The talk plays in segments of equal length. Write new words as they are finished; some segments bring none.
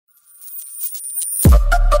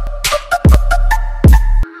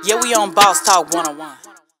Yeah, we on Boss Talk 101.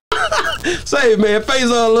 Say, man,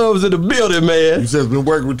 Faizon Love is in the building, man. You said it's been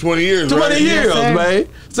working for 20 years, 20 right? years, man.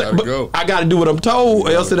 Say, go. I got to do what I'm told,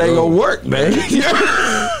 or else it ain't going to work, man.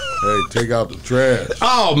 Hey, take out the trash.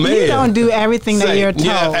 Oh, man. You don't do everything that you're told.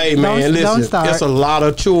 Yeah, hey, man, don't listen. start. It's a lot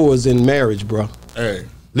of chores in marriage, bro. Hey.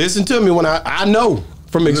 Listen to me when I know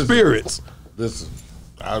from experience. Listen.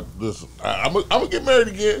 I'm going to get married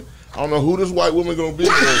again. I don't know who this white woman going to be.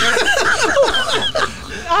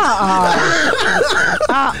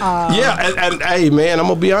 Yeah, and hey, man, I'm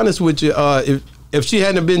going to be honest with you. If she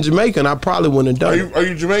hadn't been Jamaican, I probably wouldn't have done it. Are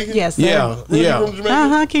you Jamaican? Yes, sir. Yeah, Really, yeah. you from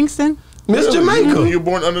Jamaica? Kingston. Miss Jamaica. You were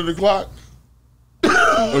born under the clock?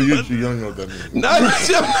 Oh, you're too young to know what that means. No,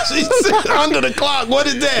 she said under the clock. What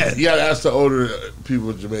is that? Yeah, that's the older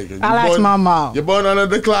people in Jamaica. I like my mom. You're born under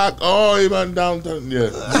the clock. Oh, you're born downtown.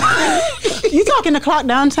 Yeah. You talking the clock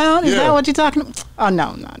downtown? Is Yeah. that what you're talking about? Oh,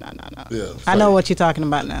 no. Yeah, I know what you're talking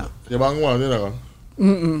about now.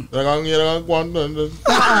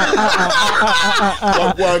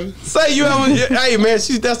 Say, you ever? Hey, man,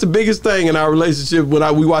 that's the biggest thing in our relationship.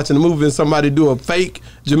 When we watching a movie and somebody do a fake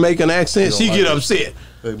Jamaican accent, she get upset.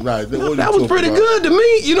 Hey, right, that was pretty good to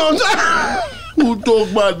me. You know what I'm saying? Who talk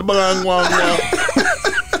about the bang wang wang?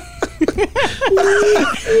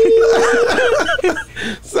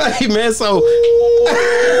 Say, man, so.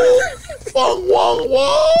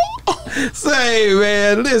 Say,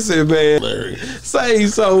 man, listen, man. Say,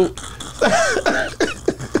 so.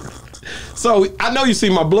 So I know you see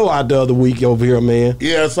my blowout the other week over here, man.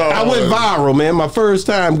 Yeah, I went viral, man. My first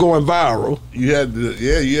time going viral. You had to,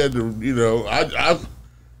 you know.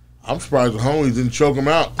 I'm surprised the homies didn't choke him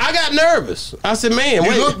out. I got nervous. I said, man,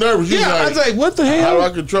 you look nervous. You yeah, like, I said, what the hell? How do I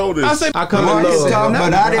control this? I said, I come in love,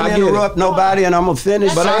 but I didn't interrupt nobody, and I'm gonna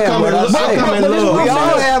finish. But I come in love. We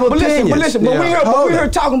all have opinions. But listen, we here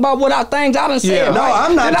talking about what our things I done said. No,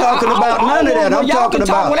 I'm not talking about none of that. I'm talking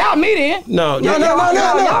about without me then. No. Y'all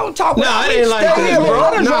don't talk without me. No, it ain't like that,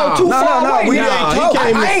 bro. No, we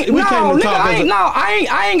came to talk.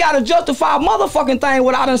 I ain't got to justify a motherfucking thing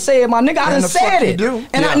what I done said, my nigga. I done said it.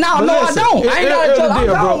 And I don't. I ain't got to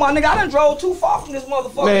justify, my nigga. I done drove too far from this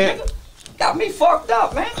motherfucker, nigga. Got me fucked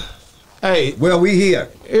up, man. Hey, well, we here.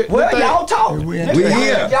 Well, y'all talk. We here.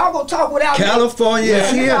 Y'all gonna talk without California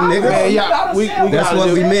is here, nigga. Man, that's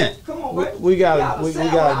what we meant. Come on, man. We gotta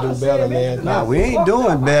do better, man. Nah, we ain't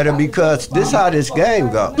doing better because this how this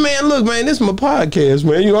game go. Man, look, man, this is my podcast,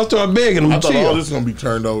 man. You gonna start begging them. I thought all this is gonna be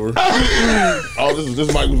turned over. All this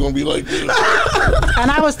mic was gonna be like this.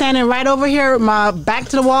 And I was standing right over here, my back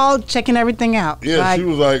to the wall, checking everything out. Yeah, like, she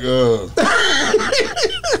was like,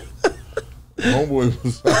 homeboy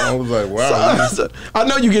was, I was like, wow. So, I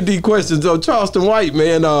know you get these questions, though. Charleston White,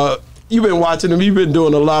 man, you've been watching him. You've been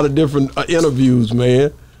doing a lot of different interviews,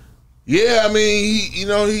 man. Yeah, I mean,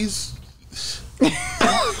 he's...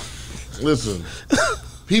 Listen,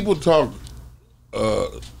 people talk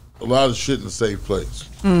a lot of shit in a safe place.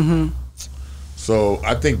 Mm-hmm. So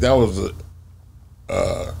I think that was the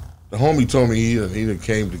homie told me he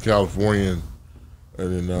came to California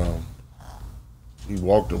and then he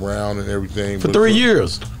walked around and everything for 3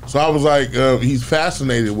 years. So I was like, he's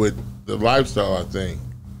fascinated with the lifestyle. I think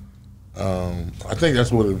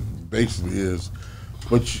that's what it basically is.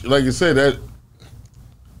 But like I said, that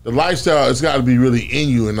the lifestyle, it's got to be really in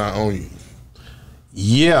you and not on you.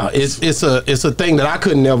 Yeah, it's a thing that I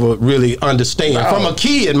could never really understand from a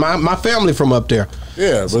kid. My family from up there.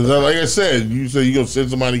 Yeah, but like I said, you say you gonna send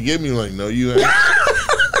somebody to get me? Like, no, you ain't.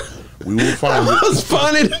 We will find it. It's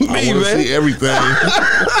funny to me, I want to see everything.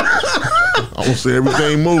 I want to see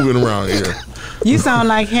everything moving around here. You sound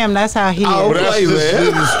like him. That's how he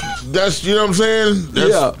is. That's you know what I'm saying?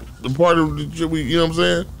 That's the part of the, you know what I'm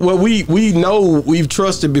saying? Well, we know we've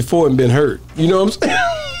trusted before and been hurt. You know what I'm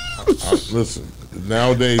saying? Listen,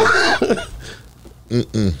 nowadays.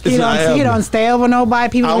 He don't stay over nobody.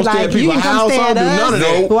 People like you can come stay at us.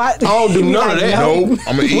 I don't do none of that. No,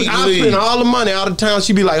 I'm gonna eat. I spend all the money out of town.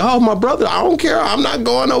 She be like, "Oh, my brother, I don't care. I'm not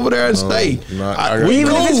going over there and stay."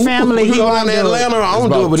 Even if it's family, we go down to Atlanta. I don't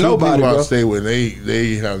do it with nobody. I stay with.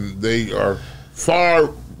 They are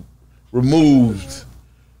far removed.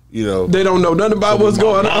 You know, they don't know nothing about what's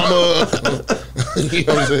going on. You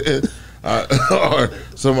know what I'm saying? Or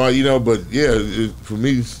somebody, you know, but yeah, for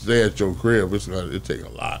me to stay at your crib, it take a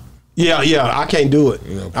lot. Yeah, I can't do it.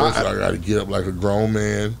 You know, plus I got to get up like a grown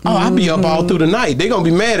man. Oh, I be up all through the night. They gonna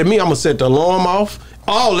be mad at me. I'm gonna set the alarm off.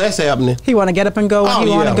 All that's happening. He want to get up and go when he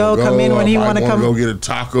want to go. Come in when he want to come. Go get a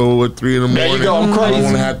taco at 3 in the morning. There you go. I'm crazy. I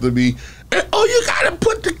don't have to be. Oh, you gotta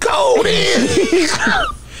put the code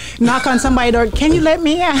in. Knock on somebody's door. Can you let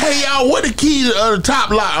me out? Hey y'all, what the key to the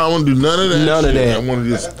top lock? I don't want to do none of that. None of that. I want to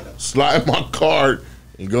just. slide my card,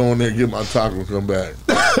 and go in there, get my taco, and come back.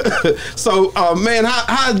 So, man,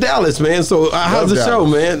 how's Dallas, man? So, how's the show,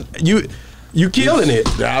 man? You killing it.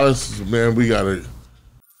 Dallas, man, we got to.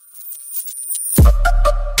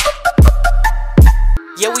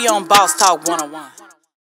 Yeah, we on Boss Talk 101.